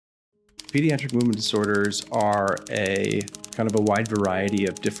Pediatric movement disorders are a kind of a wide variety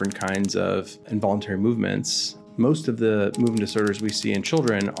of different kinds of involuntary movements. Most of the movement disorders we see in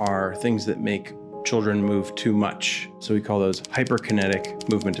children are things that make children move too much. So we call those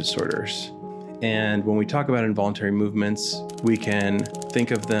hyperkinetic movement disorders. And when we talk about involuntary movements, we can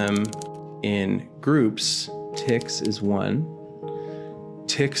think of them in groups. Tics is one.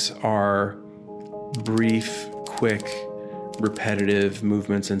 Tics are brief, quick, repetitive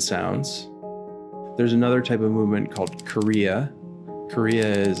movements and sounds. There's another type of movement called chorea. Chorea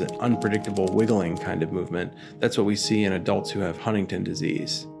is an unpredictable wiggling kind of movement. That's what we see in adults who have Huntington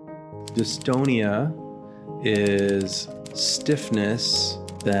disease. Dystonia is stiffness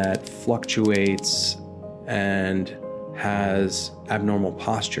that fluctuates and has abnormal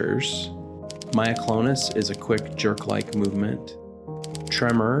postures. Myoclonus is a quick jerk-like movement.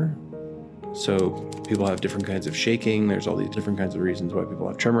 Tremor, so people have different kinds of shaking. There's all these different kinds of reasons why people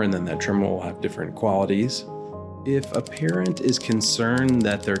have tremor, and then that tremor will have different qualities. If a parent is concerned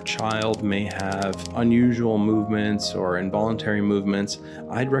that their child may have unusual movements or involuntary movements,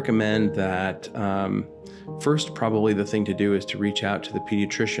 I'd recommend that first, probably the thing to do is to reach out to the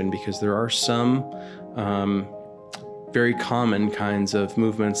pediatrician, because there are some very common kinds of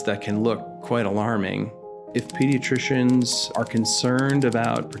movements that can look quite alarming. If pediatricians are concerned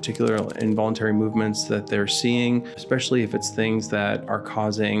about particular involuntary movements that they're seeing, especially if it's things that are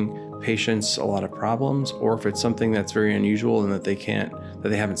causing patients a lot of problems, or if it's something that's very unusual and that they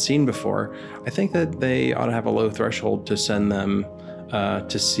haven't seen before, I think that they ought to have a low threshold to send them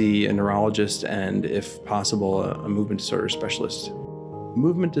to see a neurologist and, if possible, a movement disorder specialist.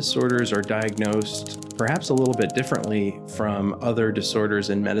 Movement disorders are diagnosed perhaps a little bit differently from other disorders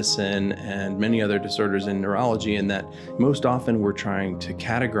in medicine and many other disorders in neurology, in that most often we're trying to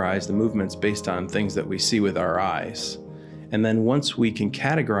categorize the movements based on things that we see with our eyes. And then once we can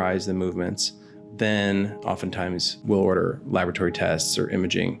categorize the movements, then oftentimes we'll order laboratory tests or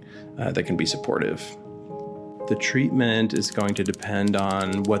imaging that can be supportive. The treatment is going to depend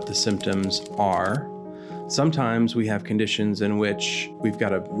on what the symptoms are. Sometimes we have conditions in which we've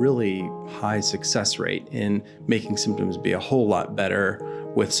got a really high success rate in making symptoms be a whole lot better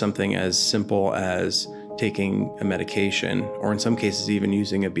with something as simple as taking a medication, or in some cases even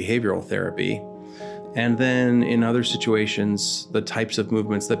using a behavioral therapy. And then in other situations, the types of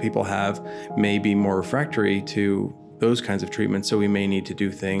movements that people have may be more refractory to those kinds of treatments. So we may need to do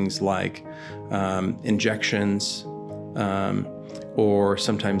things like injections, or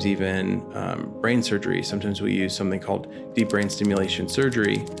sometimes even brain surgery. Sometimes we use something called deep brain stimulation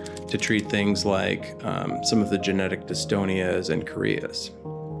surgery to treat things like some of the genetic dystonias and choreas.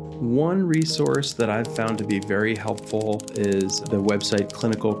 One resource that I've found to be very helpful is the website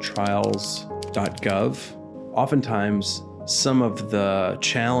clinicaltrials.gov. Oftentimes, some of the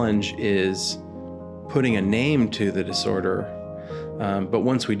challenge is putting a name to the disorder, but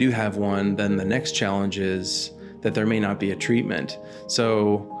once we do have one, then the next challenge is that there may not be a treatment.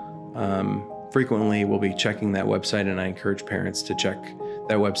 So frequently we'll be checking that website, and I encourage parents to check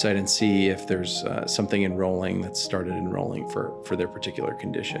that website and see if there's something enrolling that's started enrolling for their particular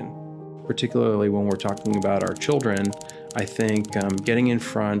condition. Particularly when we're talking about our children, I think getting in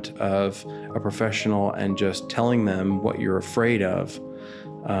front of a professional and just telling them what you're afraid of,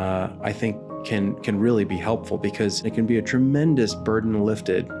 I think can really be helpful, because it can be a tremendous burden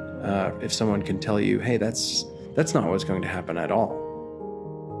lifted if someone can tell you, hey, that's not what's going to happen at all.